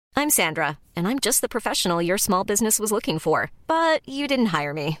I'm Sandra, and I'm just the professional your small business was looking for. But you didn't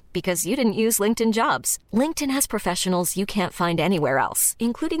hire me because you didn't use LinkedIn Jobs. LinkedIn has professionals you can't find anywhere else,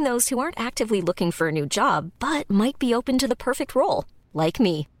 including those who aren't actively looking for a new job, but might be open to the perfect role, like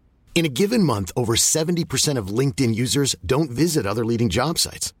me. In a given month, over 70% of LinkedIn users don't visit other leading job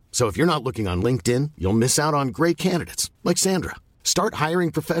sites. So if you're not looking on LinkedIn, you'll miss out on great candidates like Sandra. Start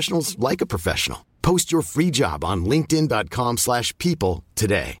hiring professionals like a professional. Post your free job on linkedin.com/people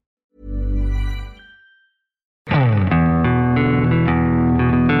today.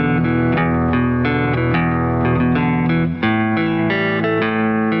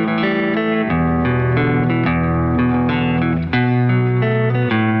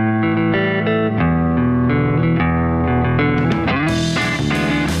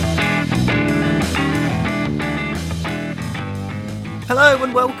 Hello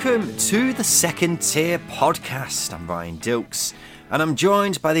and welcome to the Second Tier Podcast. I'm Ryan Dilks and I'm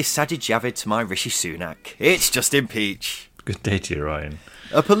joined by the Sajid Javid to my Rishi Sunak. It's Justin Peach. Good day to you, Ryan.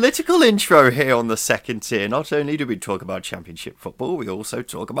 A political intro here on the Second Tier. Not only do we talk about Championship football, we also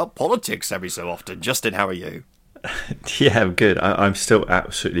talk about politics every so often. Justin, how are you? Yeah, I'm good. I'm still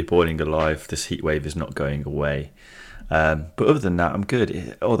absolutely boiling alive. This heat wave is not going away. But other than that, I'm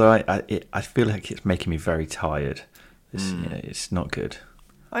good. Although I feel like it's making me very tired. It's not good.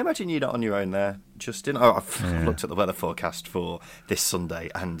 I imagine you're not on your own there, Justin. I've looked at the weather forecast for this Sunday,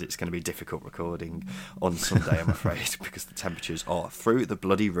 and it's going to be difficult recording on Sunday, I'm afraid, because the temperatures are through the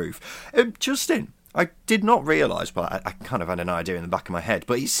bloody roof. Justin, I did not realise, but I kind of had an idea in the back of my head,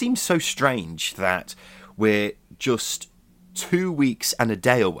 but it seems so strange that we're just 2 weeks and a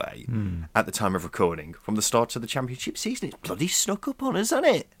day away at the time of recording from the start of the Championship season. It's bloody snuck up on us, hasn't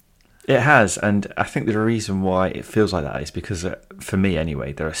it? It has, and I think the reason why it feels like that is because, for me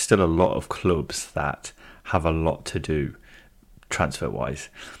anyway, there are still a lot of clubs that have a lot to do transfer-wise.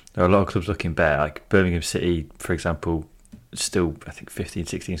 There are a lot of clubs looking bare, like Birmingham City, for example, still, I think, 15,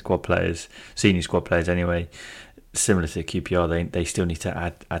 16 squad players, senior squad players anyway. Similar to QPR, they still need to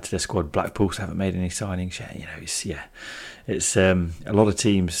add to their squad. Blackpool haven't made any signings yet. It's a lot of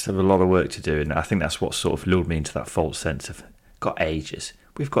teams have a lot of work to do, and I think that's what sort of lured me into that false sense of got ages.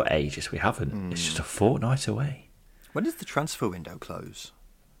 We've got ages. We haven't. It's just a fortnight away. When does the transfer window close?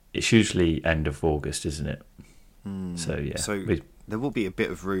 It's usually end of August, isn't it? So there will be a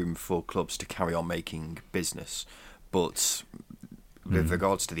bit of room for clubs to carry on making business, but with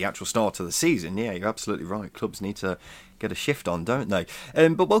regards to the actual start of the season, yeah, you're absolutely right. Clubs need to get a shift on, don't they?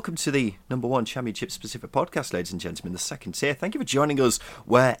 But welcome to the number one Championship-specific podcast, ladies and gentlemen, the Second Tier. Thank you for joining us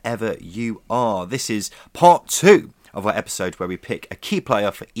wherever you are. This is part 2 of our episode where we pick a key player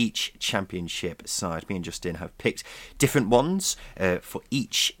for each Championship side. Me and Justin have picked different ones for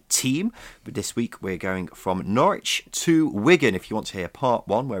each team, but this week we're going from Norwich to Wigan. If you want to hear part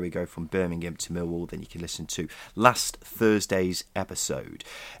 1 where we go from Birmingham to Millwall, then you can listen to last Thursday's episode.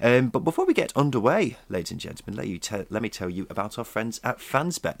 But before we get underway, ladies and gentlemen, let me tell you about our friends at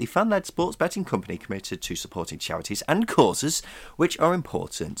Fansbet, the fan-led sports betting company committed to supporting charities and causes which are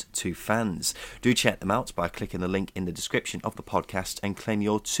important to fans. Do check them out by clicking the link in the description of the podcast and claim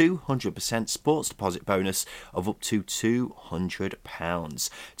your 200% sports deposit bonus of up to £200.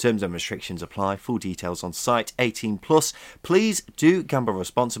 Terms and restrictions apply. Full details on site. 18 plus. Please do gamble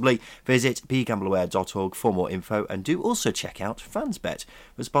responsibly. Visit begambleaware.org for more info, and do also check out Fansbet,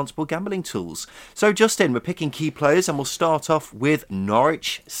 responsible gambling tools. So Justin, we're picking key players, and we'll start off with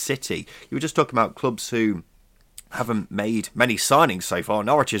Norwich City. You were just talking about clubs who haven't made many signings so far.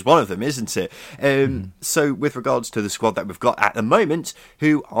 Norwich is one of them, isn't it? So with regards to the squad that we've got at the moment,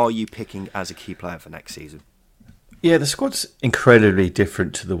 who are you picking as a key player for next season? Yeah, the squad's incredibly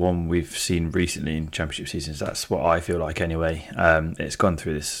different to the one we've seen recently in Championship seasons. That's what I feel like anyway. It's gone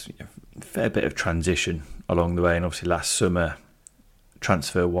through this fair bit of transition along the way, and obviously last summer,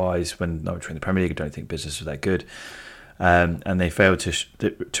 transfer-wise, when Norwich were in the Premier League, I don't think business was that good. And they failed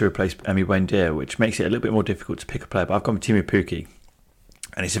to replace Emi Buendia, which makes it a little bit more difficult to pick a player. But I've gone with Timu Pukki,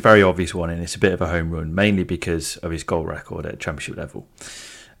 and it's a very obvious one, and it's a bit of a home run, mainly because of his goal record at Championship level.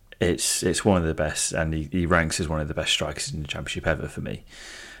 It's one of the best, and he ranks as one of the best strikers in the Championship ever for me.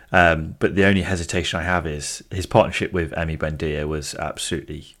 But the only hesitation I have is his partnership with Emi Buendia was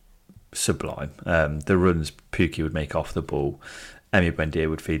absolutely sublime. The runs Pukki would make off the ball, Emi Buendia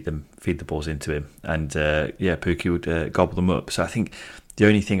would feed the balls into him, and Pukki would gobble them up. So I think the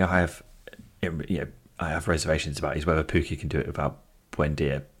only thing I have reservations about is whether Pukki can do it without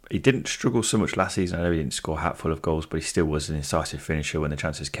Buendia. He didn't struggle so much last season. I know he didn't score a hatful of goals, but he still was an incisive finisher when the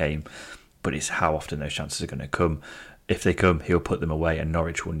chances came. But it's how often those chances are going to come. If they come, he'll put them away, and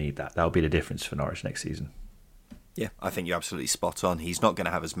Norwich will need that. That'll be the difference for Norwich next season. Yeah, I think you're absolutely spot on. He's not going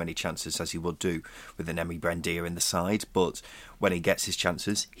to have as many chances as he would do with an Emi Buendia in the side, but when he gets his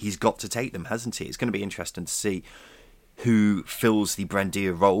chances, he's got to take them, hasn't he? It's going to be interesting to see who fills the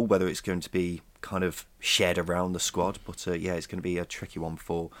Buendia role, whether it's going to be kind of shared around the squad. But yeah, it's going to be a tricky one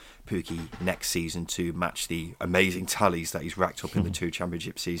for Pukki next season to match the amazing tallies that he's racked up in the 2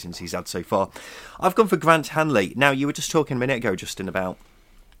 championship seasons he's had so far. I've gone for Grant Hanley. Now, you were just talking a minute ago, Justin, about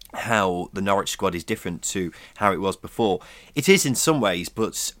how the Norwich squad is different to how it was before. It is in some ways,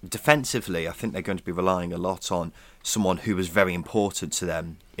 but defensively, I think they're going to be relying a lot on someone who was very important to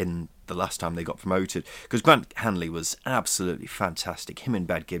them in the last time they got promoted. Because Grant Hanley was absolutely fantastic. Him and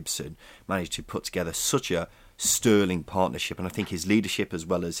Ben Gibson managed to put together such a sterling partnership, and I think his leadership as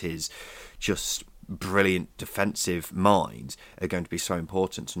well as his just brilliant defensive mind are going to be so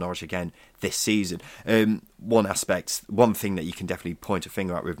important to Norwich again this season. One thing that you can definitely point a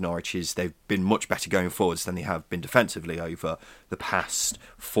finger at with Norwich is they've been much better going forwards than they have been defensively over the past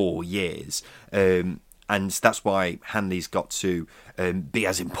 4 years. And that's why Hanley's got to be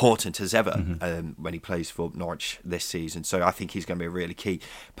as important as ever when he plays for Norwich this season. So I think he's going to be a really key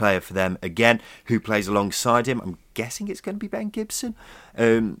player for them again. Who plays alongside him? I'm guessing it's going to be Ben Gibson,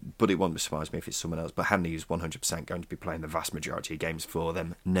 but it won't surprise me if it's someone else. But Hanley is 100% going to be playing the vast majority of games for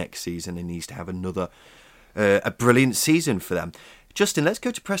them next season and needs to have another a brilliant season for them. Justin, let's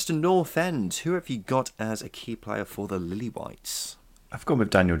go to Preston North End. Who have you got as a key player for the Lily-Whites? I've gone with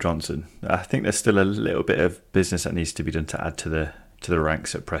Daniel Johnson. I think there's still a little bit of business that needs to be done to add to the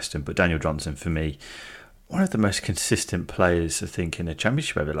ranks at Preston, but Daniel Johnson, for me, one of the most consistent players, I think, in the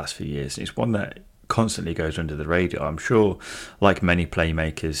Championship over the last few years. It's one that constantly goes under the radar. I'm sure, like many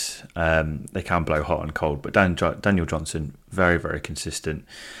playmakers, they can blow hot and cold, but Daniel Johnson, very, very consistent.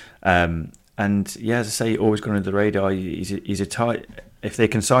 And yeah, as I say, always gone under the radar. He's a tight. If they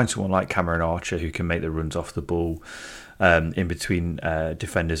can sign someone like Cameron Archer who can make the runs off the ball, in between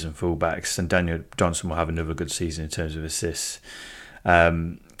defenders and fullbacks, and Daniel Johnson will have another good season in terms of assists.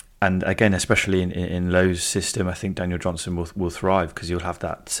 And again, especially in Lowe's system, I think Daniel Johnson will thrive because you'll have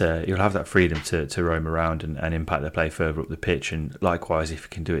that freedom to roam around and impact the play further up the pitch. And likewise, if you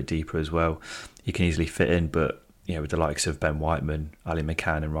can do it deeper as well, you can easily fit in. But you know, with the likes of Ben Whiteman, Ali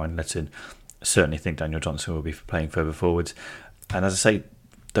McCann, and Ryan Letton, I certainly think Daniel Johnson will be playing further forwards. And as I say,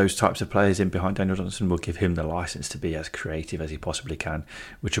 those types of players in behind Daniel Johnson will give him the licence to be as creative as he possibly can,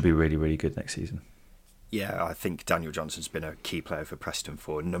 which will be really, really good next season. Yeah, I think Daniel Johnson's been a key player for Preston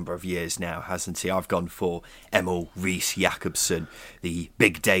for a number of years now, hasn't he? I've gone for Emil Rees-Jakobsen, the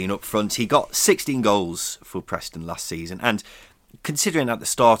big Dane up front. He got 16 goals for Preston last season, and considering at the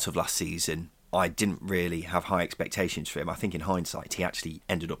start of last season, I didn't really have high expectations for him. I think in hindsight, he actually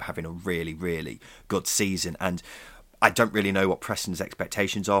ended up having a really, really good season, and I don't really know what Preston's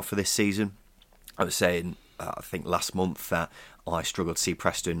expectations are for this season. I was saying, I think last month, that I struggled to see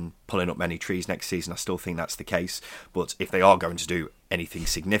Preston pulling up many trees next season. I still think that's the case. But if they are going to do anything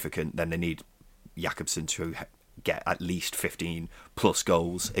significant, then they need Jakobsen to get at least 15 plus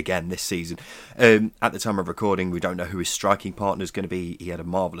goals again this season. At the time of recording, we don't know who his striking partner is going to be. He had a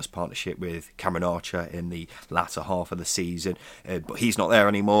marvellous partnership with Cameron Archer in the latter half of the season, but he's not there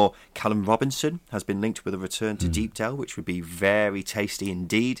anymore. Callum Robinson has been linked with a return to Deepdale, which would be very tasty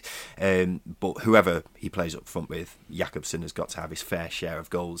indeed. But whoever he plays up front with, Jakobsen has got to have his fair share of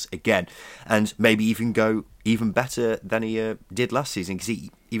goals again, and maybe even go even better than he did last season, because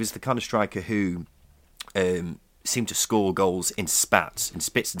he was the kind of striker who seemed to score goals in spits and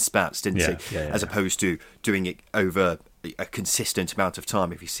spats, didn't he? Yeah, as opposed to doing it over a consistent amount of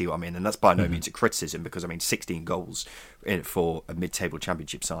time, if you see what I mean. And that's by no means a criticism, because I mean 16 goals for a mid-table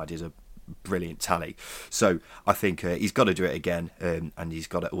championship side is a brilliant tally. So I think he's got to do it again, and he's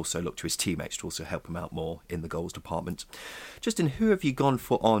got to also look to his teammates to also help him out more in the goals department. Justin, who have you gone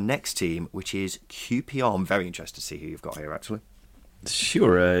for our next team, which is QPR? I'm very interested to see who you've got here, actually.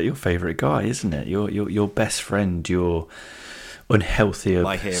 Sure, your favourite guy, isn't it? Your best friend, your unhealthy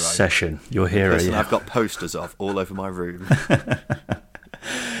obsession, your hero. Yeah. I've got posters of all over my room.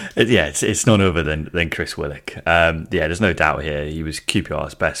 It's none other than Chris Willock. There's no doubt here. He was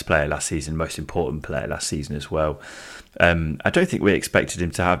QPR's best player last season, most important player last season as well. I don't think we expected him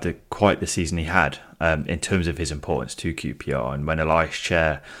to have quite the season he had in terms of his importance to QPR. And when Elias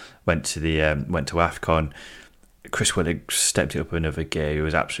Chair went to AFCON, Chris Willock stepped it up another gear. He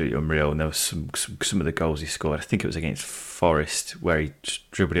was absolutely unreal, and there was some of the goals he scored. I think it was against Forest where he just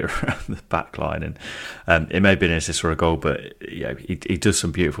dribbled it around the back line, and it may have been an assist or a goal, but yeah, he does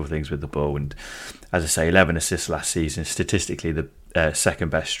some beautiful things with the ball. And as I say, 11 assists last season, statistically the second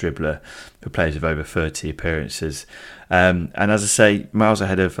best dribbler for players of over 30 appearances. And as I say, miles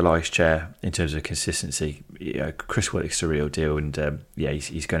ahead of Elias Chair in terms of consistency. Chris Willock's a real deal, and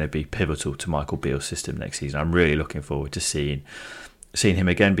he's going to be pivotal to Michael Beale's system next season. I'm really looking forward to seeing him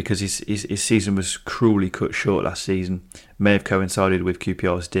again, because his season was cruelly cut short last season. May have coincided with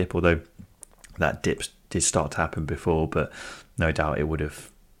QPR's dip, although that dip did start to happen before, but no doubt it would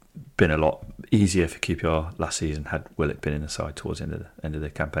have been a lot easier for QPR last season had Willock been in the side towards the end of the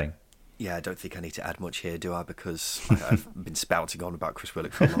campaign. Yeah, I don't think I need to add much here, do I? Because I've been spouting on about Chris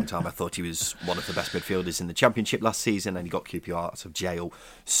Willock for a long time. I thought he was one of the best midfielders in the Championship last season, and he got QPR out of jail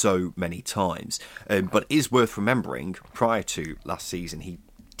so many times. But it is worth remembering, prior to last season, he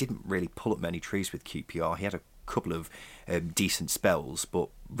didn't really pull up many trees with QPR. He had a couple of decent spells, but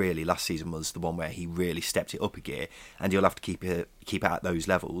really last season was the one where he really stepped it up a gear, and he'll have to keep it at those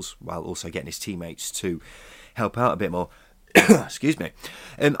levels while also getting his teammates to help out a bit more. Excuse me.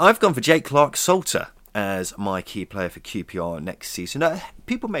 I've gone for Jake Clarke-Salter as my key player for QPR next season.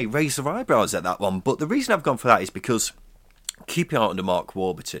 People may raise their eyebrows at that one, but the reason I've gone for that is because QPR under Mark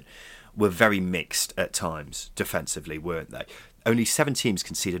Warburton were very mixed at times defensively, weren't they? Only 7 teams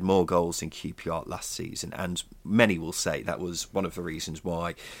conceded more goals than QPR last season, and many will say that was one of the reasons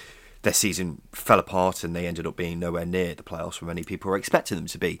why their season fell apart and they ended up being nowhere near the playoffs when many people were expecting them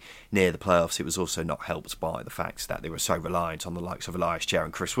to be near the playoffs. It was also not helped by the fact that they were so reliant on the likes of Elias Chair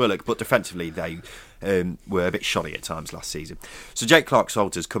and Chris Willock, but defensively they were a bit shoddy at times last season. So Jake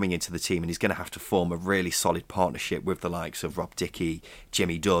Clarke-Salter's coming into the team, and he's going to have to form a really solid partnership with the likes of Rob Dickie,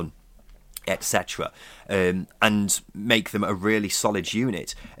 Jimmy Dunn, etc., and make them a really solid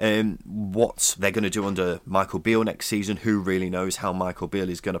unit. What they're going to do under Michael Beale next season, who really knows? How Michael Beale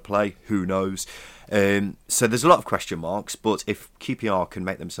is going to play, who knows? So there's a lot of question marks, but if QPR can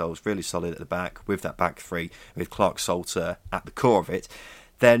make themselves really solid at the back with that back three, with Clarke-Salter at the core of it,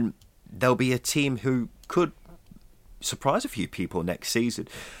 then they'll be a team who could surprise a few people next season.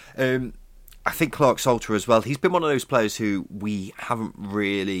 I think Clarke-Salter as well, he's been one of those players who we haven't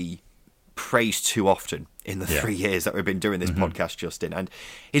really praised too often in the 3 years that we've been doing this podcast, Justin, and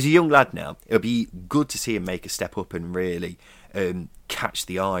he's a young lad now. It'll be good to see him make a step up and really catch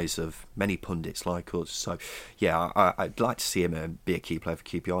the eyes of many pundits like us. So yeah, I'd like to see him be a key player for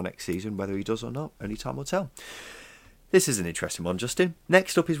QPR next season. Whether he does or not, only time will tell. This is an interesting one, Justin.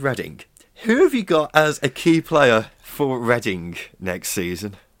 Next up is Reading. Who have you got as a key player for Reading next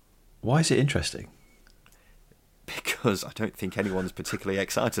season? Why is it interesting? Because I don't think anyone's particularly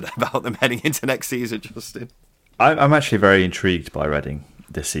excited about them heading into next season, Justin. I'm actually very intrigued by Reading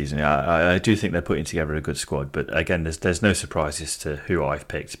this season. I do think they're putting together a good squad, but again, there's no surprises to who I've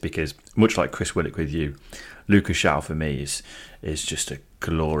picked, because much like Chris Willock with you, Lucas João for me is just a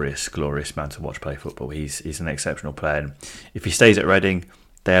glorious man to watch play football. He's an exceptional player, and if he stays at Reading,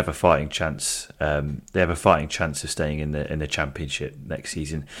 they have a fighting chance. They have a fighting chance of staying in the Championship next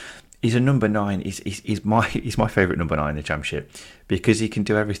season. He's a number 9. He's my favourite number 9 in the Championship, because he can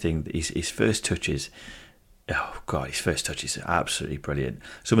do everything. His first touches, his first touches are absolutely brilliant.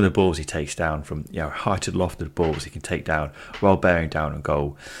 Some of the balls he takes down from heighted, lofted balls he can take down while bearing down on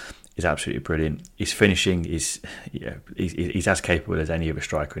goal is absolutely brilliant. His finishing is he's as capable as any other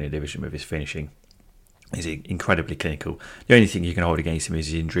striker in the division with his finishing. He's incredibly clinical. The only thing you can hold against him is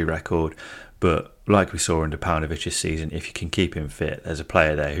his injury record. But like we saw under Paunovic this season, if you can keep him fit, there's a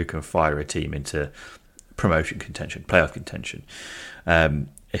player there who can fire a team into promotion contention, playoff contention.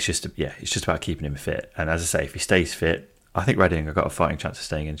 It's just about keeping him fit. And as I say, if he stays fit, I think Reading have got a fighting chance of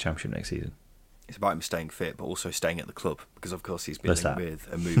staying in the Championship next season. It's about him staying fit, but also staying at the club, because of course he's been with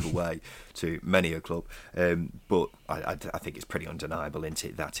a move away to many a club. But I think it's pretty undeniable, isn't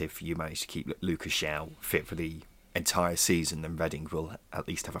it, that if you manage to keep Lucas João fit for the entire season, then Reading will at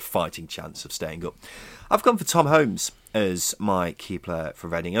least have a fighting chance of staying up. I've gone for Tom Holmes as my key player for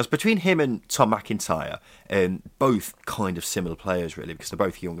Reading. I was between him and Tom McIntyre, both kind of similar players really, because they're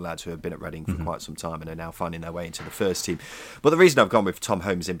both young lads who have been at Reading for quite some time and are now finding their way into the first team. But the reason I've gone with Tom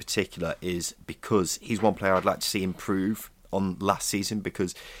Holmes in particular is because he's one player I'd like to see improve on last season,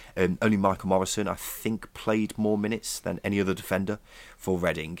 because only Michael Morrison, I think, played more minutes than any other defender for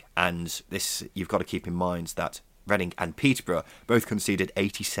Reading. And this, you've got to keep in mind that Reading and Peterborough both conceded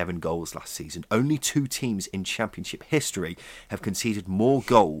 87 goals last season. Only 2 teams in Championship history have conceded more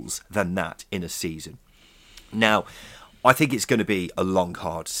goals than that in a season. Now, I think it's going to be a long,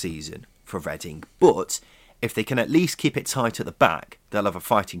 hard season for Reading, but if they can at least keep it tight at the back, they'll have a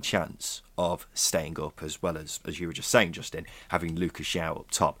fighting chance of staying up, as well as you were just saying, Justin, having Lucas João up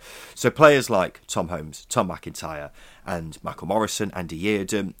top. So players like Tom Holmes, Tom McIntyre and Michael Morrison, Andy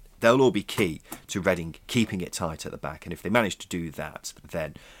Eardham, they'll all be key to Reading keeping it tight at the back. And if they manage to do that,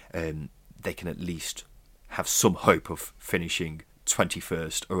 then they can at least have some hope of finishing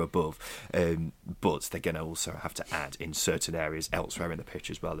 21st or above, but they're going to also have to add in certain areas elsewhere in the pitch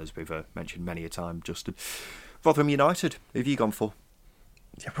as well, as we've mentioned many a time. Justin, Rotherham United, who have you gone for?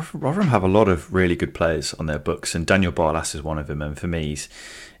 Yeah, Rotherham have a lot of really good players on their books, and Daniel Barlas is one of them. And for me,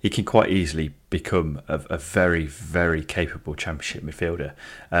 he can quite easily become a very, very capable Championship midfielder,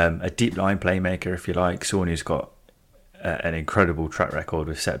 a deep line playmaker, if you like. Someone who's got an incredible track record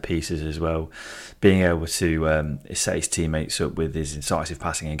with set pieces as well, being able to set his teammates up with his incisive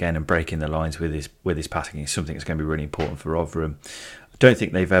passing again and breaking the lines with his passing is something that's going to be really important for Rotherham. I don't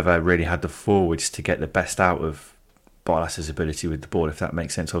think they've ever really had the forwards to get the best out of Barlas's ability with the ball, if that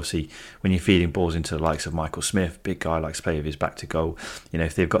makes sense. Obviously, when you're feeding balls into the likes of Michael Smith, big guy, likes to play with his back to goal,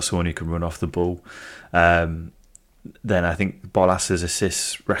 if they've got someone who can run off the ball, then I think Barlas's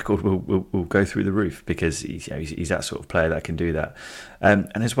assists record will go through the roof, because he's that sort of player that can do that.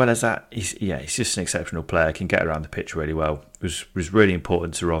 And as well as that, he's just an exceptional player, can get around the pitch really well. It was really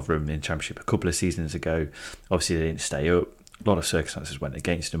important to Rotherham in Championship a couple of seasons ago. Obviously, they didn't stay up. A lot of circumstances went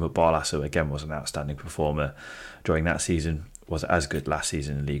against him, but Barlas, who again was an outstanding performer during that season, was as good last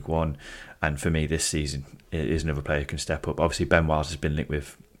season in League One. And for me, this season, it is another player who can step up. Obviously, Ben Wiles has been linked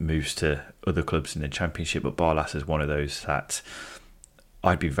with moves to other clubs in the Championship, but Barlas is one of those that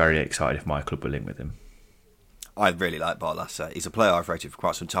I'd be very excited if my club were linked with him. I really like Barlas. He's a player I've rated for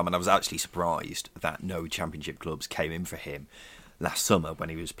quite some time, and I was actually surprised that no Championship clubs came in for him last summer when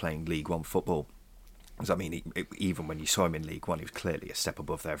he was playing League One football. Because, I mean, even when you saw him in League One, he was clearly a step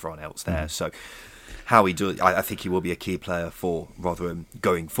above everyone else there. So how he does, I think he will be a key player for Rotherham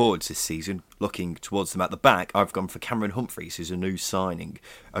going forwards this season. Looking towards them at the back, I've gone for Cameron Humphreys, who's a new signing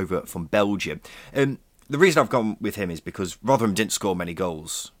over from Belgium. The reason I've gone with him is because Rotherham didn't score many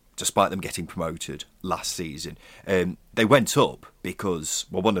goals, despite them getting promoted last season. They went up because,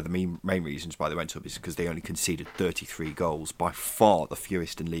 well, one of the main reasons why they went up is because they only conceded 33 goals, by far the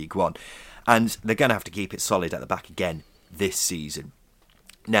fewest in League One. And they're going to have to keep it solid at the back again this season.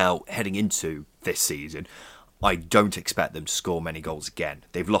 Now, heading into this season, I don't expect them to score many goals again.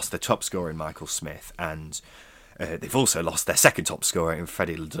 They've lost their top scorer in Michael Smith, and they've also lost their second top scorer in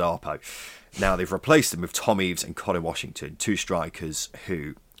Freddie Ladapo. Now, they've replaced them with Tom Eaves and Colin Washington, two strikers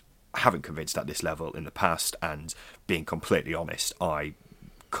who haven't convinced at this level in the past, and being completely honest, I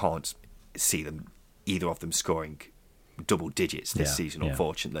can't see them, either of them, scoring double digits this season,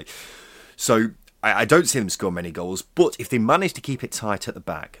 unfortunately. So I don't see them score many goals, but if they manage to keep it tight at the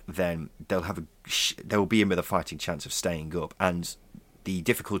back, then they'll be in with a fighting chance of staying up. And the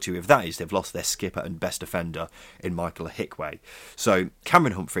difficulty with that is they've lost their skipper and best defender in Michael Hickway. So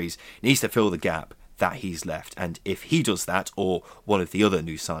Cameron Humphreys needs to fill the gap that he's left, and if he does that, or one of the other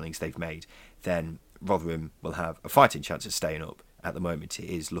new signings they've made, then Rotherham will have a fighting chance of staying up. At the moment, it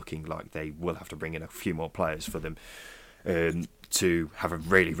is looking like they will have to bring in a few more players for them to have a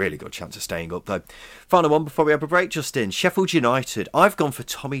really, really good chance of staying up, though. Final one before we have a break, Justin. Sheffield United. I've gone for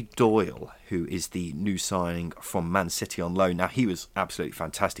Tommy Doyle, who is the new signing from Man City on loan. Now, he was absolutely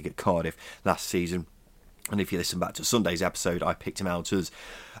fantastic at Cardiff last season, and if you listen back to Sunday's episode, I picked him out as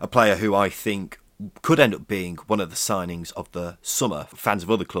a player who I think could end up being one of the signings of the summer. Fans of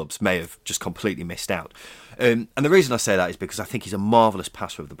other clubs may have just completely missed out. And the reason I say that is because I think he's a marvellous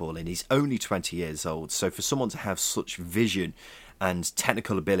passer of the ball, and he's only 20 years old. So for someone to have such vision and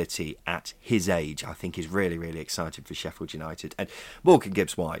technical ability at his age, I think is really, really exciting for Sheffield United. And Morgan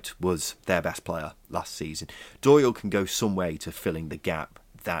Gibbs-White was their best player last season. Doyle can go some way to filling the gap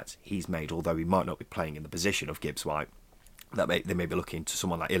that he's made, although he might not be playing in the position of Gibbs-White. They may be looking to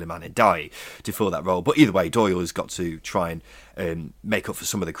someone like Iliman Ndiaye to fill that role. But either way, Doyle has got to try and make up for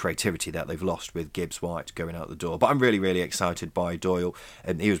some of the creativity that they've lost with Gibbs-White going out the door. But I'm really, really excited by Doyle.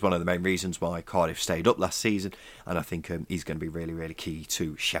 He was one of the main reasons why Cardiff stayed up last season. And I think he's going to be really, really key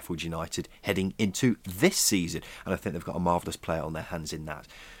to Sheffield United heading into this season. And I think they've got a marvellous player on their hands in that.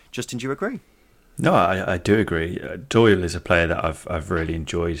 Justin, do you agree? No, I do agree. Doyle is a player that I've really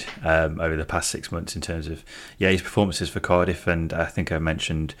enjoyed over the past 6 months in terms of his performances for Cardiff, and I think I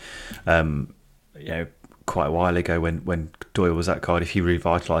mentioned quite a while ago when Doyle was at Cardiff, he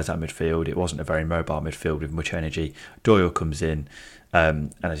revitalised that midfield. It wasn't a very mobile midfield with much energy. Doyle comes in,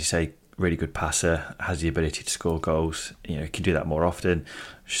 and as you say, really good passer, has the ability to score goals. Can do that more often.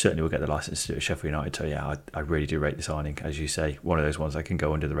 Certainly will get the licence to do it at Sheffield United. So I really do rate the signing. As you say, one of those ones that can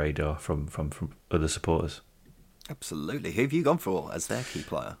go under the radar from other supporters. Absolutely. Who have you gone for as their key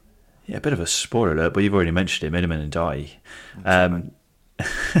player? Yeah, a bit of a spoiler alert, but you've already mentioned him, Iliman Ndiaye.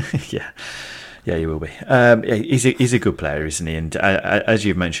 Yeah, you will be. He's a good player, isn't he? And as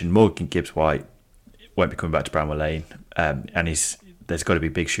you've mentioned, Morgan Gibbs-White won't be coming back to Bramall Lane, and there's got to be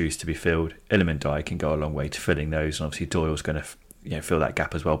big shoes to be filled. Iliman Ndiaye can go a long way to filling those, and obviously Doyle's going to fill that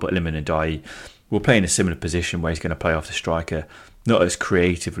gap as well. But Iliman Ndiaye will play in a similar position where he's going to play off the striker, not as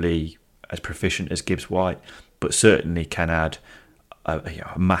creatively as proficient as Gibbs White, but certainly can add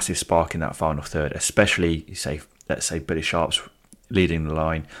a massive spark in that final third, especially let's say Billy Sharp's leading the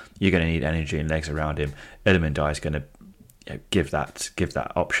line. You're going to need energy and legs around him. Iliman Ndiaye is going to give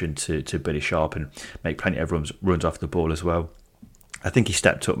that option to Billy Sharp and make plenty of runs off the ball as well. I think he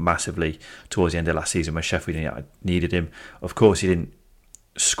stepped up massively towards the end of last season when Sheffield United needed him. Of course, he didn't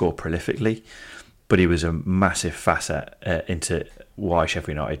score prolifically, but he was a massive facet into why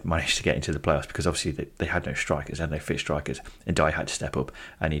Sheffield United managed to get into the playoffs, because obviously they had no strikers, had no fit strikers, and Ndiaye had to step up,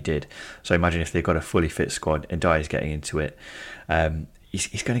 and he did. So imagine if they've got a fully fit squad and Ndiaye is getting into it.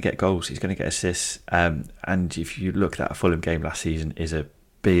 He's going to get goals, he's going to get assists, and if you look at that Fulham game last season, is a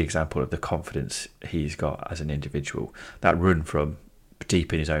big example of the confidence he's got as an individual. That run from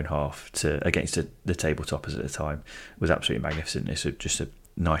deep in his own half to against the tabletoppers at the time was absolutely magnificent. It's just a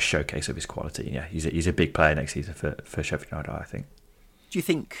nice showcase of his quality. Yeah, he's a big player next season for Sheffield United, I think. Do you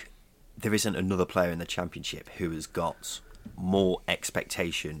think there isn't another player in the Championship who has got more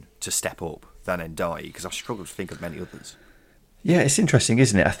expectation to step up than Ndiaye? Because I struggle to think of many others. Yeah, it's interesting,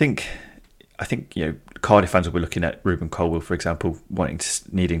 isn't it? I think Cardiff fans will be looking at Ruben Colwill, for example,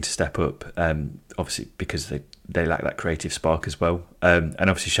 needing to step up, obviously because they lack that creative spark as well. And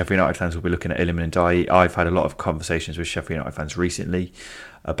obviously Sheffield United fans will be looking at Iliman Ndiaye. I've had a lot of conversations with Sheffield United fans recently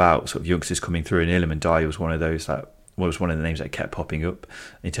about sort of youngsters coming through, and Iliman Ndiaye was one of those that was one of the names that kept popping up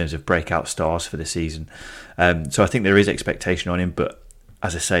in terms of breakout stars for the season. So I think there is expectation on him, but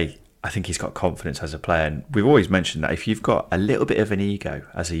as I say, I think he's got confidence as a player. And we've always mentioned that if you've got a little bit of an ego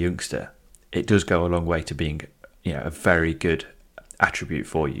as a youngster, it does go a long way to being, a very good attribute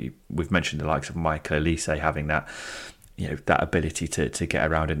for you. We've mentioned the likes of Michael Elise having that, that ability to get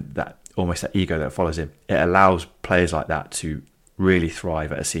around, and that almost that ego that follows him. It allows players like that to really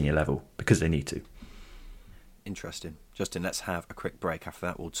thrive at a senior level because they need to. Interesting. Justin, let's have a quick break. After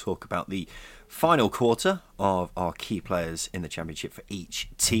that, we'll talk about the final quarter of our key players in the Championship for each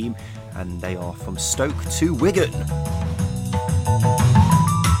team, and they are from Stoke to Wigan.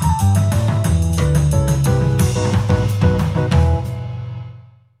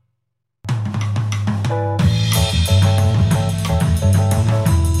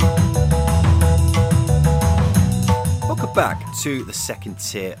 Back to the Second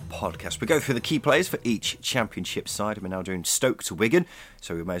Tier podcast. We go through the key players for each Championship side, and we're now doing Stoke to Wigan,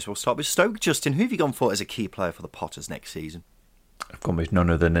 so we may as well start with Stoke. Justin, who have you gone for as a key player for the Potters next season? I've gone with none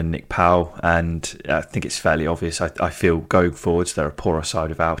other than Nick Powell, and I think it's fairly obvious. I feel going forwards they're a poorer side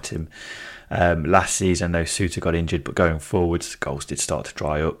without him. Last season, though, Souttar got injured, but going forwards, goals did start to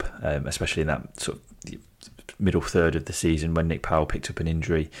dry up, especially in that sort of middle third of the season when Nick Powell picked up an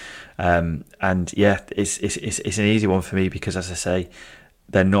injury. And yeah, it's an easy one for me because, as I say,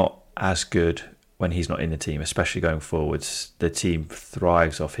 they're not as good when he's not in the team, especially going forwards. The team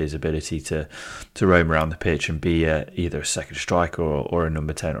thrives off his ability to roam around the pitch and be either a second striker or a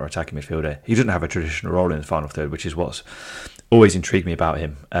number 10 or attacking midfielder. He doesn't have a traditional role in the final third, which is what's always intrigued me about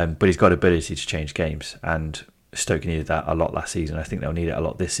him. But he's got ability to change games, and Stoke needed that a lot last season. I think they'll need it a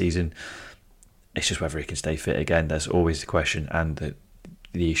lot this season. It's just whether he can stay fit again. There's always the question, and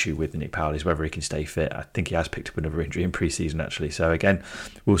the issue with Nick Powell is whether he can stay fit. I think he has picked up another injury in pre-season actually. So again,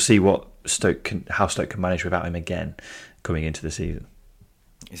 we'll see how Stoke can manage without him again coming into the season.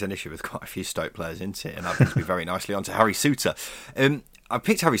 It's an issue with quite a few Stoke players, isn't it? And that brings me very nicely on to Harry Souttar. I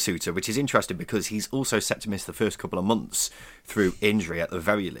picked Harry Souttar, which is interesting because he's also set to miss the first couple of months through injury at the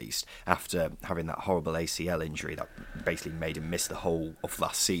very least, after having that horrible ACL injury that basically made him miss the whole of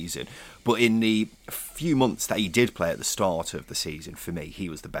last season. But in the few months that he did play at the start of the season, for me, he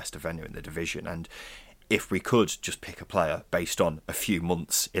was the best defender in the division. And if we could just pick a player based on a few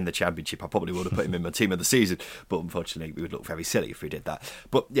months in the Championship, I probably would have put him in my team of the season, but unfortunately we would look very silly if we did that.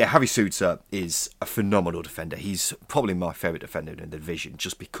 But yeah, Harry Souttar is a phenomenal defender. He's probably my favourite defender in the division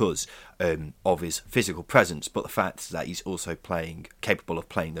just because of his physical presence, but the fact that he's also capable of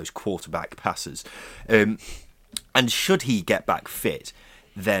playing those quarterback passes. And should he get back fit,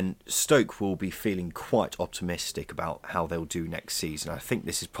 then Stoke will be feeling quite optimistic about how they'll do next season. I think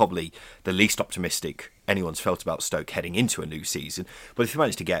this is probably the least optimistic anyone's felt about Stoke heading into a new season. But if they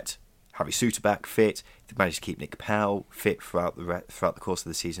manage to get Harry Souttar back fit, if they manage to keep Nick Powell fit throughout the course of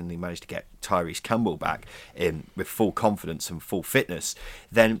the season, they manage to get Tyrese Campbell back with full confidence and full fitness,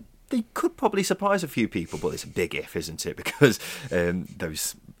 then they could probably surprise a few people. But it's a big if, isn't it? Because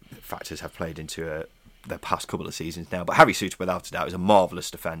those factors have played into the past couple of seasons now. But Harry Souttar, without a doubt, is a marvellous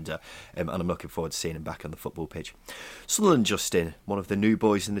defender, and I'm looking forward to seeing him back on the football pitch. Sunderland, Justin, one of the new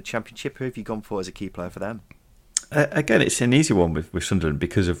boys in the Championship. Who have you gone for as a key player for them? Again, it's an easy one with Sunderland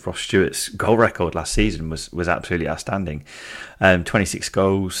because of Ross Stewart's goal record last season was absolutely outstanding. 26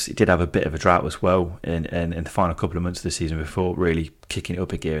 goals. He did have a bit of a drought as well in the final couple of months of the season before really kicking it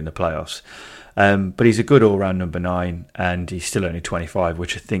up a gear in the playoffs. But he's a good all-round number 9, and he's still only 25,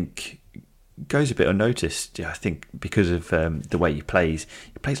 which I think goes a bit unnoticed. I think because of the way he plays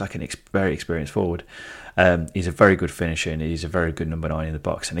like a very experienced forward. He's a very good finisher, and he's a very good number 9 in the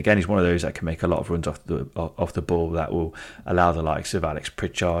box. And again, he's one of those that can make a lot of runs off the ball that will allow the likes of Alex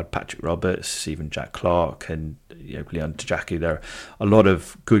Pritchard, Patrick Roberts, even Jack Clark, and Leon Tajaku. There are a lot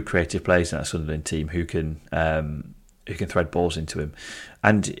of good creative players in that Sunderland team who can thread balls into him.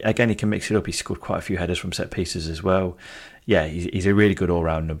 And again, he can mix it up. He scored quite a few headers from set pieces as well. Yeah, he's a really good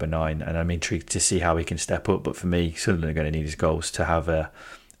all-round number 9, and I'm intrigued to see how he can step up. But for me, Sunderland are going to need his goals to have a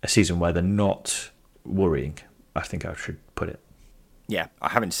season where they're not worrying, I think I should put it. Yeah, I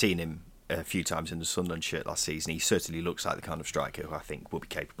haven't seen him a few times in the Sunderland shirt last season. He certainly looks like the kind of striker who I think will be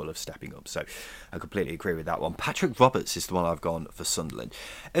capable of stepping up. So I completely agree with that one. Patrick Roberts is the one I've gone for Sunderland.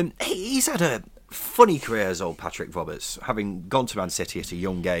 He's had a funny career as old Patrick Roberts, having gone to Man City at a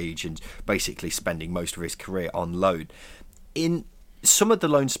young age and basically spending most of his career on loan. In some of the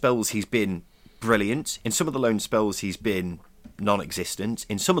loan spells, he's been brilliant. In some of the loan spells, he's been non-existent.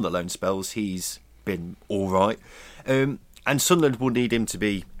 In some of the loan spells, he's been all right. And Sunderland will need him to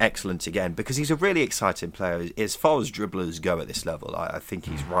be excellent again, because he's a really exciting player. As far as dribblers go at this level, I think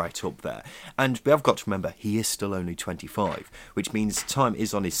he's right up there. And we have got to remember, he is still only 25, which means time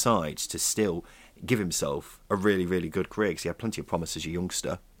is on his side to still give himself a really, really good career, because he had plenty of promise as a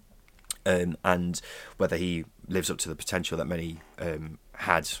youngster. And whether he lives up to the potential that many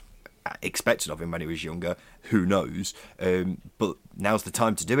had expected of him when he was younger, who knows? But now's the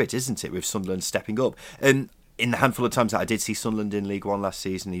time to do it, isn't it, with Sunderland stepping up? In the handful of times that I did see Sunderland in League One last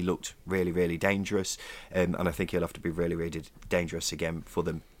season, he looked really, really dangerous. And I think he'll have to be really, really dangerous again for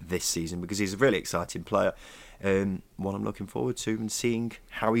them this season, because he's a really exciting player. One I'm looking forward to and seeing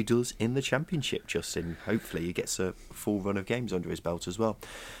how he does in the Championship, Justin. Hopefully he gets a full run of games under his belt as well.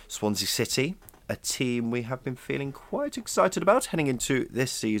 Swansea City, a team we have been feeling quite excited about heading into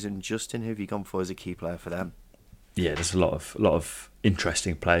this season. Justin, who have you gone for as a key player for them? Yeah, there's a lot of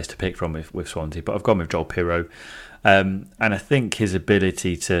interesting players to pick from with Swansea, but I've gone with Joel Pirro, and I think his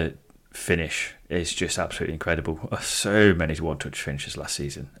ability to finish is just absolutely incredible. So many one-touch finishes last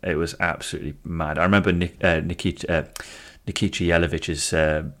season. It was absolutely mad. I remember Nikica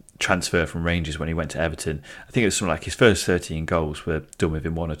Jelovic's transfer from Rangers when he went to Everton. I think it was something like his first 13 goals were done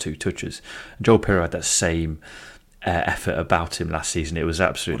within 1 or 2 touches. And Joel Pirro had that same effort about him last season. It was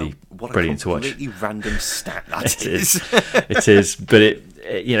absolutely brilliant to watch. What a completely random stat that is. It is, but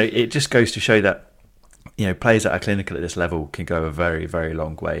it just goes to show that players that are clinical at this level can go a very, very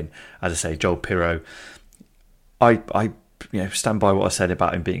long way. And as I say, Joel Pirro, I stand by what I said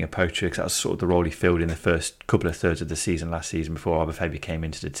about him being a poacher, because that was sort of the role he filled in the first couple of thirds of the season last season before Obafemi came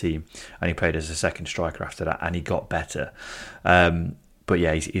into the team, and he played as a second striker after that, and he got better. But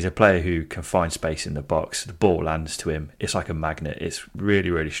yeah, he's a player who can find space in the box. The ball lands to him. It's like a magnet. It's really,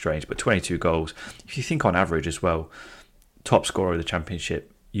 really strange. But 22 goals, if you think on average as well, top scorer of the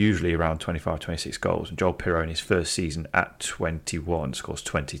Championship, usually around 25, 26 goals. And Joel Pirro in his first season at 21 scores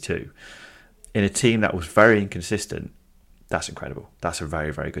 22. In a team that was very inconsistent, that's incredible. That's a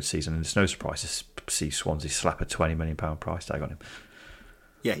very, very good season. And it's no surprise to see Swansea slap a £20 million price tag on him.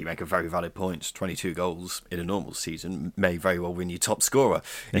 Yeah, you make a very valid point. 22 goals in a normal season may very well win you top scorer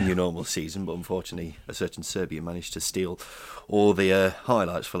in your normal season, but unfortunately a certain Serbian managed to steal all the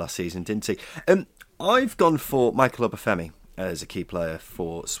highlights for last season, didn't he? I've gone for Michael Obafemi as a key player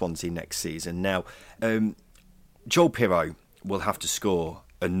for Swansea next season. Now, Joel Pirro will have to score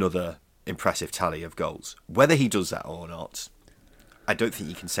another impressive tally of goals. Whether he does that or not, I don't think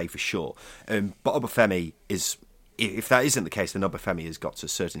you can say for sure. But Obafemi is... If that isn't the case, then Obafemi has got to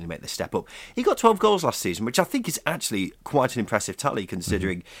certainly make the step up. He got 12 goals last season, which I think is actually quite an impressive tally,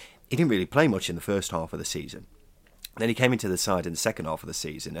 considering he didn't really play much in the first half of the season. Then he came into the side in the second half of the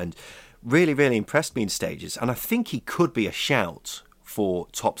season and really, really impressed me in stages. And I think he could be a shout for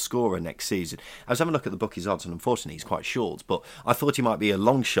top scorer next season. I was having a look at the bookies' odds, and unfortunately he's quite short, but I thought he might be a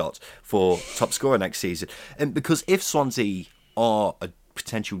long shot for top scorer next season. And because if Swansea are a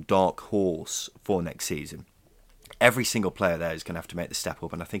potential dark horse for next season, every single player there is going to have to make the step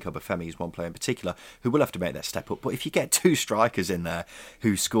up, and I think Obafemi is one player in particular who will have to make that step up. But if you get 2 strikers in there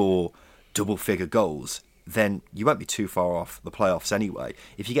who score double-figure goals, then you won't be too far off the playoffs anyway.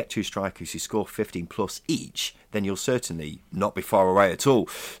 If you get two strikers who score 15 plus each, then you'll certainly not be far away at all.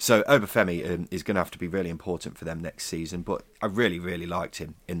 So Obafemi is going to have to be really important for them next season, but I really, really liked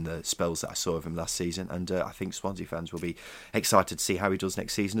him in the spells that I saw of him last season, and I think Swansea fans will be excited to see how he does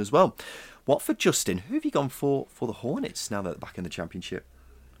next season as well. Watford, Justin, who have you gone for the Hornets now that they're back in the Championship?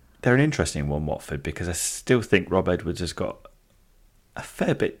 They're an interesting one, Watford, because I still think Rob Edwards has got a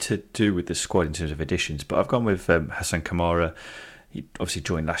fair bit to do with the squad in terms of additions, but I've gone with Hassan Kamara. He obviously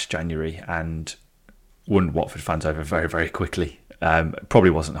joined last January and won Watford fans over very, very quickly. Probably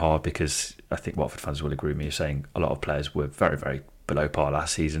wasn't hard, because I think Watford fans will agree with me saying a lot of players were very, very below par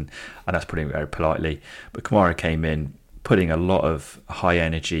last season, and that's putting it very politely. But Kamara came in, putting a lot of high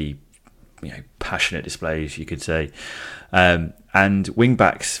energy, passionate displays, you could say. And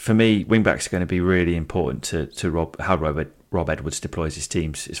wing-backs, for me, wing-backs are going to be really important to how Rob Edwards deploys his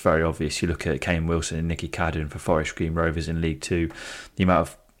teams. It's very obvious. You look at Kane Wilson and Nicky Cadden for Forest Green Rovers in League Two, the amount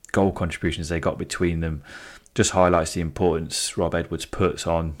of goal contributions they got between them just highlights the importance Rob Edwards puts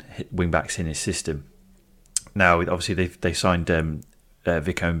on wing-backs in his system. Now, obviously, they signed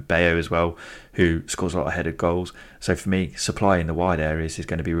Vikram Bayo as well, who scores a lot of headed goals. So for me, supply in the wide areas is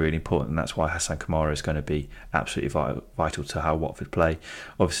going to be really important, and that's why Hassan Kamara is going to be absolutely vital to how Watford play.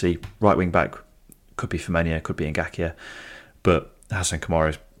 Obviously, right wing back could be Femenia, could be Ngakia, but Hassan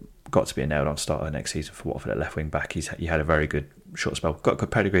Kamara's got to be a nailed-on starter next season for Watford at left wing back. He had a very good short spell, got a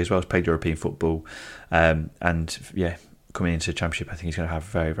good pedigree as well, has played European football, and coming into the Championship, I think he's going to have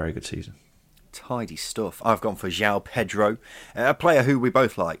a very, very good season. Tidy stuff. I've gone for João Pedro, a player who we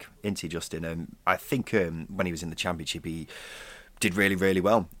both like, Inti, Justin. I think when he was in the Championship, he did really, really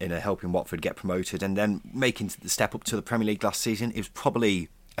well in helping Watford get promoted, and then making the step up to the Premier League last season. It was probably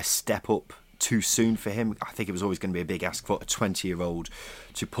a step up too soon for him. I think it was always going to be a big ask for a 20-year-old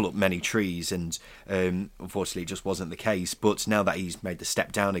to pull up many trees, and unfortunately it just wasn't the case. But now that he's made the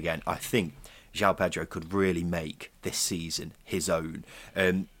step down again, I think João Pedro could really make this season his own.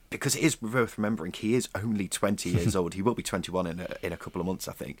 Because it is worth remembering, he is only 20 years old. He will be 21 in a couple of months,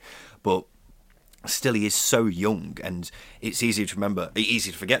 I think. But still, he is so young, and it's easy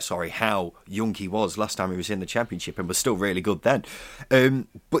to forget, how young he was last time he was in the Championship, and was still really good then.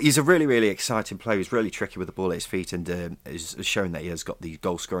 But he's a really, really exciting player. He's really tricky with the ball at his feet, and has shown that he has got the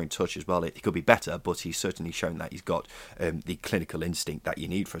goal-scoring touch as well. He could be better, but he's certainly shown that he's got the clinical instinct that you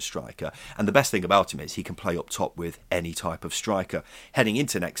need for a striker. And the best thing about him is he can play up top with any type of striker. Heading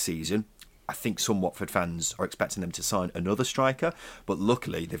into next season, I think some Watford fans are expecting them to sign another striker, but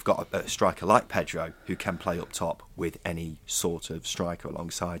luckily they've got a striker like Pedro who can play up top with any sort of striker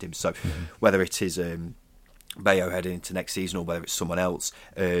alongside him. So whether it is Bayo heading into next season or whether it's someone else,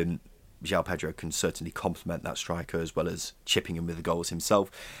 João Pedro can certainly complement that striker as well as chipping in with the goals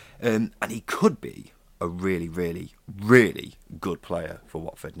himself. And he could be a really, really, really good player for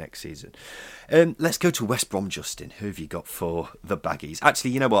Watford next season. Let's go to West Brom, Justin. Who have you got for the Baggies?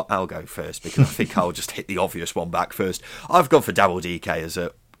 Actually, you know what? I'll go first because I think I'll just hit the obvious one back first. I've gone for Daryl Dike as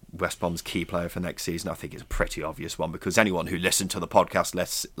a West Brom's key player for next season. I think it's a pretty obvious one because anyone who listened to the podcast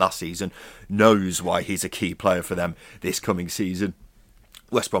last season knows why he's a key player for them this coming season.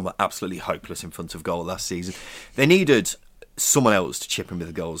 West Brom were absolutely hopeless in front of goal last season. They needed someone else to chip in with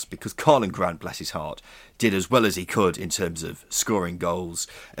the goals because Carlan Grant, bless his heart, did as well as he could in terms of scoring goals,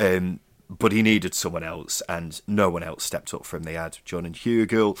 but he needed someone else, and no one else stepped up for him. They had John and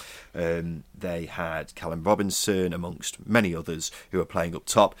Hugill, they had Callum Robinson, amongst many others who were playing up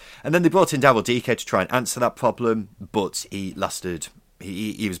top, and then they brought in Daryl Dike to try and answer that problem, but he lasted...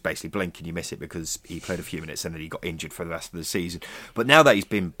 He was basically blink and you miss it because he played a few minutes and then he got injured for the rest of the season. But now that he's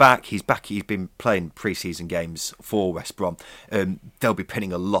been back, he's been playing pre-season games for West Brom. They'll be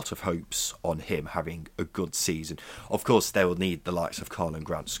pinning a lot of hopes on him having a good season. Of course, they will need the likes of Carlan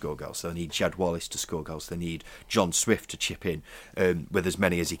Grant to score goals. They'll need Jed Wallace to score goals. They need John Swift to chip in with as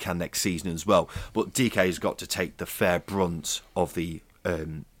many as he can next season as well. But DK has got to take the fair brunt of the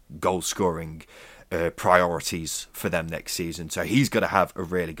goal-scoring priorities for them next season. So he's going to have a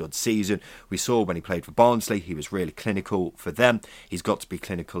really good season. We saw when he played for Barnsley, he was really clinical for them. He's got to be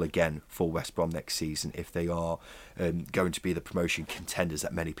clinical again for West Brom next season if they are going to be the promotion contenders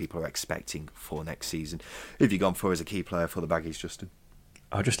that many people are expecting for next season. Who have you gone for as a key player for the Baggies, Justin?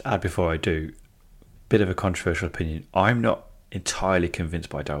 I'll just add before I do, bit of a controversial opinion. I'm not entirely convinced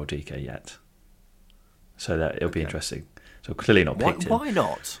by Daryl Dike yet. So that it'll be interesting. So clearly not picked him. Why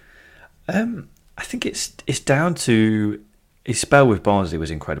not? I think it's down to his spell with Barnsley was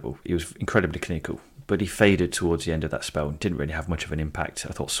incredible. He was incredibly clinical, but he faded towards the end of that spell and didn't really have much of an impact.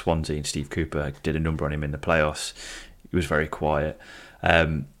 I thought Swansea and Steve Cooper did a number on him in the playoffs. He was very quiet.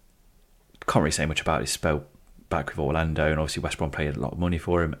 can't really say much about his spell back with Orlando, and obviously West Brom paid a lot of money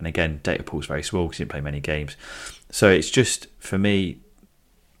for him. And again, data pool's very small because he didn't play many games. So it's just, for me,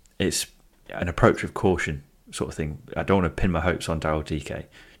 it's an approach with caution sort of thing. I don't want to pin my hopes on Daryl Dike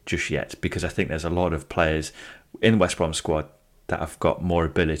just yet, because I think there's a lot of players in the West Brom squad that have got more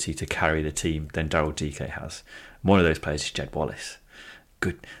ability to carry the team than Daryl Dike has. One of those players is Jed Wallace.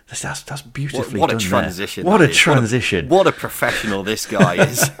 Good. That's beautifully done. What a transition. What a transition. What a professional this guy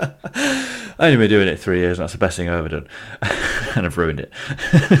is. I've only been doing it 3 years, and that's the best thing I've ever done. And I've ruined it.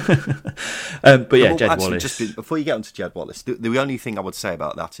 But yeah, Jed Wallace. Before you get onto Jed Wallace, the only thing I would say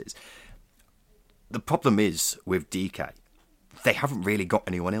about that is the problem is with DK, they haven't really got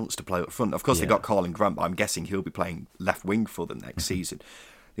anyone else to play up front. Of course, they've got Carlin Grant, but I'm guessing he'll be playing left wing for them next season.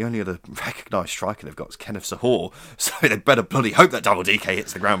 The only other recognised striker they've got is Kenneth Zahor, so they better bloody hope that Daryl Dike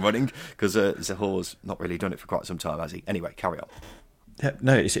hits the ground running, because Zahor's not really done it for quite some time, has he? Anyway, carry on. Yeah,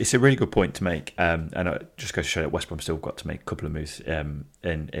 no, it's a really good point to make, and I just go to show that West Brom still got to make a couple of moves in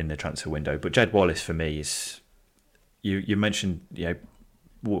the transfer window. But Jed Wallace for me is, you mentioned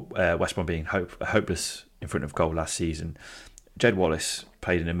West Brom being hopeless in front of goal last season. Jed Wallace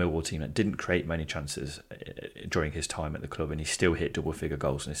played in a Millwall team that didn't create many chances during his time at the club, and he still hit double-figure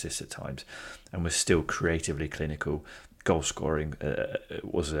goals and assists at times, and was still creatively clinical. Goal scoring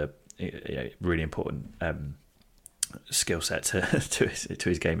was a really important skill set to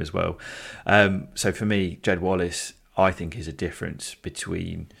his game as well. So for me, Jed Wallace, I think, is a difference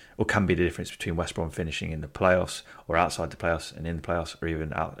between, or can be the difference between West Brom finishing in the playoffs, or outside the playoffs, and in the playoffs, or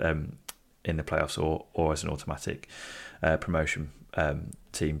even out in the playoffs, or as an automatic promotion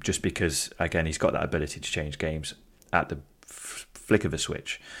team. Just because, again, he's got that ability to change games at the flick of a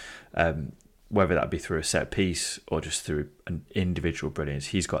switch, whether that be through a set piece or just through an individual brilliance.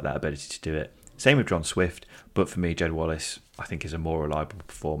 He's got that ability to do it. Same with John Swift, but for me, Jed Wallace, I think, is a more reliable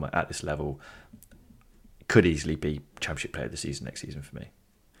performer at this level. Could easily be Championship Player of the Season next season for me.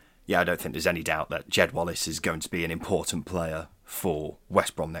 Yeah, I don't think there's any doubt that Jed Wallace is going to be an important player for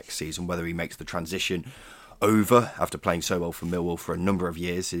West Brom next season. Whether he makes the transition over after playing so well for Millwall for a number of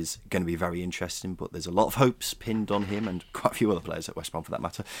years is going to be very interesting, but there's a lot of hopes pinned on him and quite a few other players at West Brom for that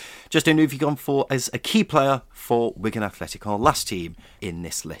matter. Justin, who have you gone for as a key player for Wigan Athletic, our last team in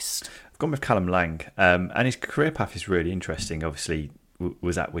this list? I've gone with Callum Lang, and his career path is really interesting. Obviously,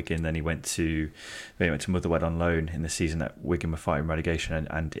 was at Wigan, then he went to Motherwell on loan in the season that Wigan were fighting relegation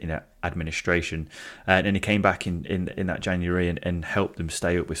and in administration, and then he came back in that January and helped them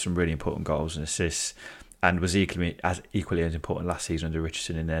stay up with some really important goals and assists, and was equally as important last season under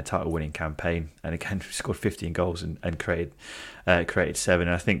Richardson in their title-winning campaign. And again, scored 15 goals and created 7.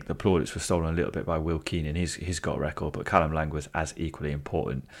 And I think the plaudits were stolen a little bit by Will Keane in his goal record, but Callum Lang was as equally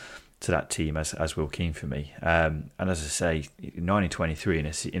important to that team as Will Keane for me. And as I say, 1923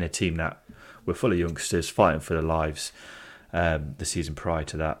 in a team that were full of youngsters fighting for their lives, the season prior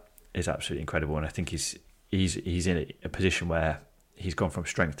to that is absolutely incredible. And I think he's in a position where he's gone from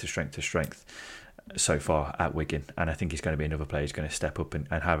strength to strength to strength so far at Wigan, and I think he's going to be another player who's going to step up and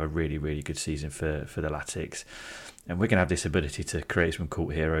have a really, really good season for the Latics. And Wigan have this ability to create some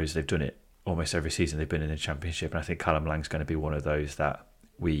cult heroes. They've done it almost every season they've been in the Championship, and I think Callum Lang's going to be one of those that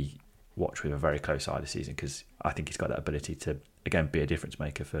we watch with a very close eye this season, because I think he's got that ability to, again, be a difference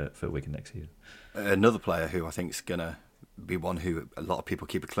maker for Wigan next season. Another player who I think is going to be one who a lot of people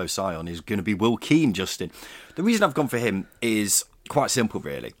keep a close eye on is going to be Will Keane, Justin. The reason I've gone for him is quite simple,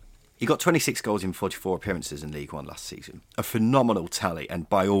 really. He got 26 goals in 44 appearances in League One last season. A phenomenal tally, and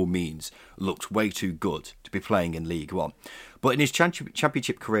by all means looked way too good to be playing in League One. But in his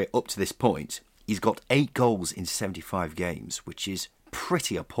championship career up to this point, he's got 8 goals in 75 games, which is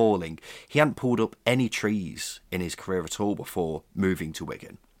pretty appalling. He hadn't pulled up any trees in his career at all before moving to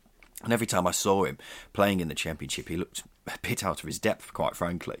Wigan. And every time I saw him playing in the Championship, he looked a bit out of his depth, quite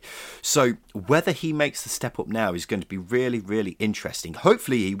frankly. So whether he makes the step up now is going to be really, really interesting.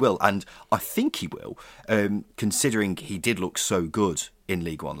 Hopefully he will, and I think he will, considering he did look so good in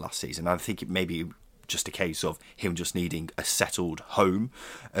League One last season. I think it may be just a case of him just needing a settled home.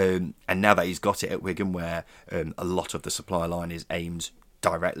 And now that he's got it at Wigan, where a lot of the supply line is aimed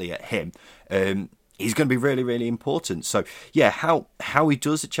directly at him, he's going to be really, really important. So, yeah, how he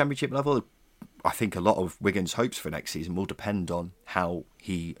does at Championship level, I think a lot of Wigan's hopes for next season will depend on how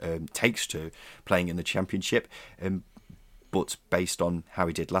he takes to playing in the Championship. but based on how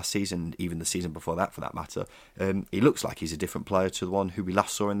he did last season, even the season before that for that matter, he looks like he's a different player to the one who we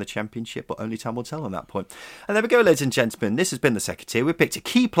last saw in the Championship, but only time will tell on that point. And there we go, ladies and gentlemen, this has been the second tier. We picked a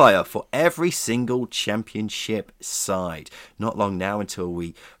key player for every single Championship side. Not long now until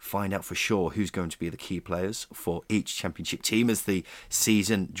we find out for sure who's going to be the key players for each Championship team as the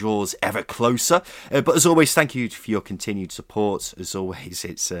season draws ever closer. But as always, thank you for your continued support. As always,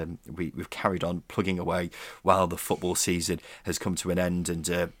 it's we've carried on plugging away while the football season has come to an end,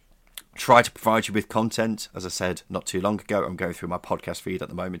 and try to provide you with content. As I said not too long ago, I'm going through my podcast feed at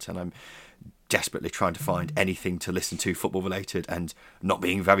the moment, and I'm desperately trying to find anything to listen to football related and not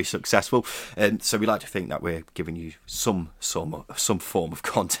being very successful. And so we like to think that we're giving you some form of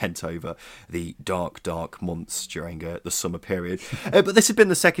content over the dark months during the summer period. But this has been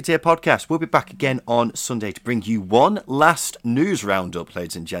the Second Tier Podcast. We'll be back again on Sunday to bring you one last news roundup,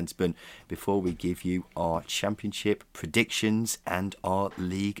 ladies and gentlemen, before we give you our Championship predictions and our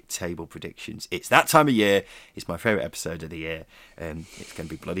league table predictions. It's that time of year. It's my favourite episode of the year. It's going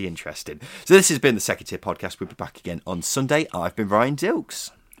to be bloody interesting. So this has been the Second Tier Podcast. We'll be back again on Sunday. I've been Ryan Dilks.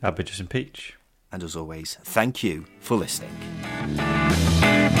 I've been Justin Peach. And as always, thank you for listening.